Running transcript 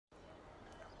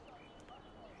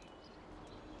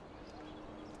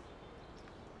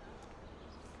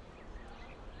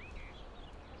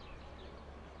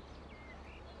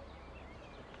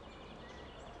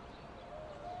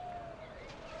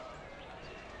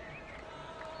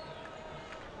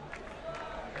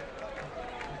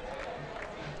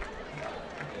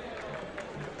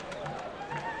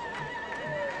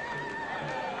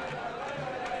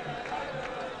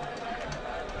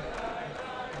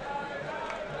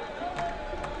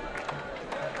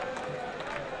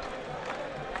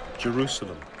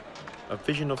Jerusalem, a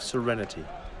vision of serenity,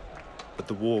 but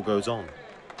the war goes on,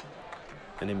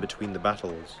 and in between the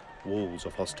battles, walls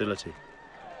of hostility.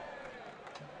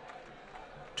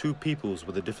 Two peoples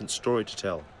with a different story to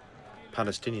tell,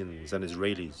 Palestinians and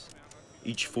Israelis,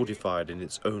 each fortified in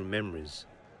its own memories,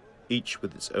 each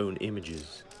with its own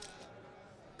images.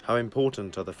 How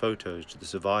important are the photos to the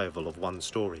survival of one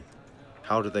story?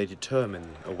 How do they determine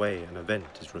a way an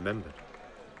event is remembered?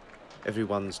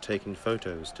 Everyone's taking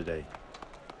photos today.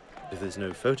 If there's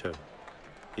no photo,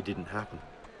 it didn't happen.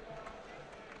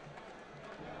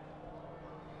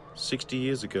 60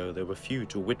 years ago, there were few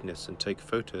to witness and take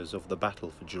photos of the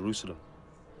battle for Jerusalem.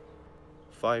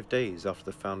 5 days after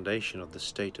the foundation of the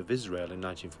State of Israel in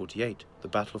 1948, the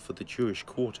battle for the Jewish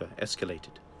quarter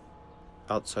escalated.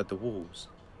 Outside the walls,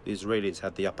 the Israelis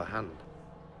had the upper hand.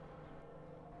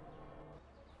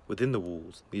 Within the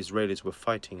walls, the Israelis were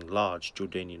fighting large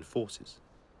Jordanian forces.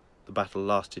 The battle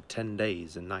lasted 10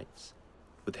 days and nights,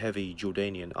 with heavy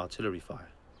Jordanian artillery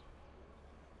fire.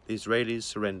 The Israelis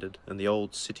surrendered, and the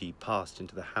old city passed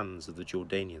into the hands of the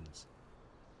Jordanians.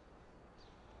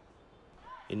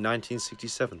 In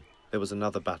 1967, there was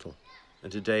another battle,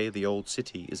 and today the old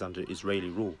city is under Israeli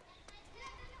rule.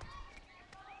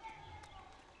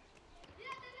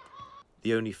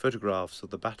 The only photographs of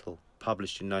the battle,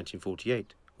 published in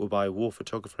 1948, were by war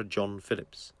photographer John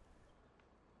Phillips.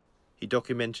 He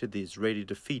documented the Israeli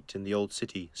defeat in the old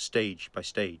city stage by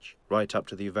stage, right up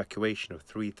to the evacuation of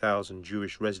 3,000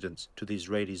 Jewish residents to the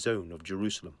Israeli zone of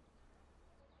Jerusalem.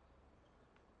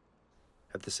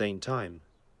 At the same time,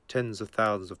 tens of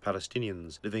thousands of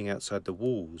Palestinians living outside the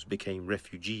walls became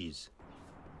refugees.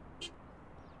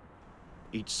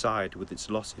 Each side with its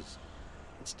losses,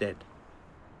 its dead.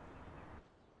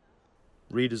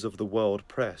 Readers of the world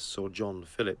press saw John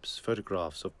Phillips'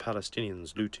 photographs of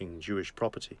Palestinians looting Jewish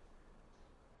property.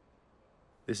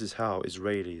 This is how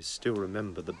Israelis still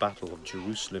remember the Battle of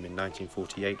Jerusalem in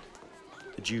 1948.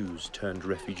 The Jews turned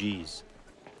refugees,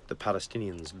 the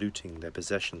Palestinians looting their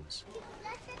possessions.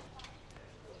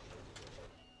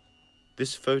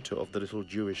 This photo of the little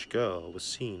Jewish girl was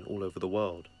seen all over the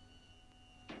world.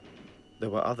 There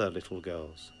were other little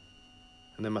girls,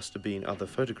 and there must have been other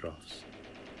photographs.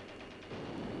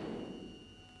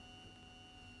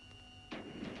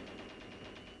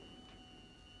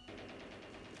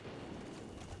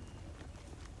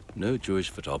 No Jewish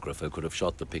photographer could have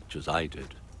shot the pictures I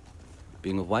did.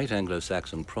 Being a white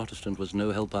Anglo-Saxon Protestant was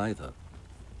no help either.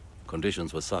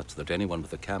 Conditions were such that anyone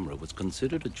with a camera was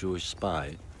considered a Jewish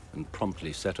spy and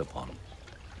promptly set upon.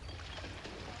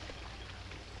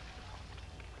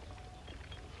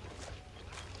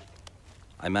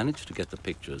 I managed to get the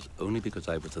pictures only because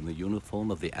I was in the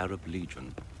uniform of the Arab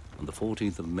Legion on the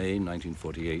 14th of May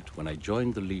 1948 when I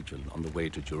joined the Legion on the way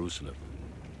to Jerusalem.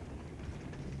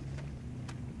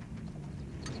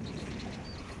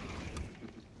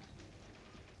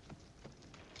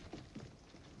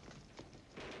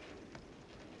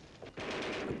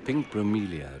 Pink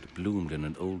bromeliad bloomed in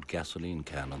an old gasoline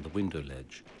can on the window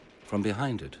ledge. From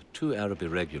behind it, 2 Arab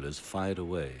irregulars fired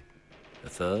away. A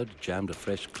third jammed a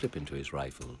fresh clip into his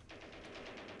rifle.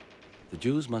 The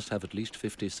Jews must have at least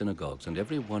 50 synagogues, and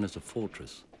every one is a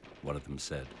fortress, one of them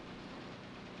said.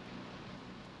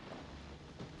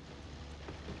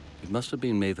 It must have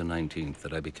been May the 19th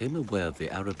that I became aware of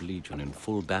the Arab Legion in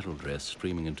full battle dress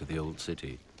streaming into the old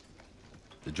city.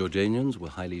 The Jordanians were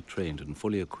highly trained and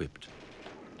fully equipped.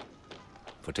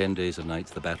 For 10 days and nights,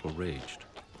 the battle raged.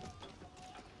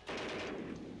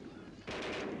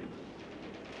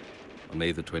 On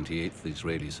May the 28th, the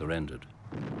Israelis surrendered.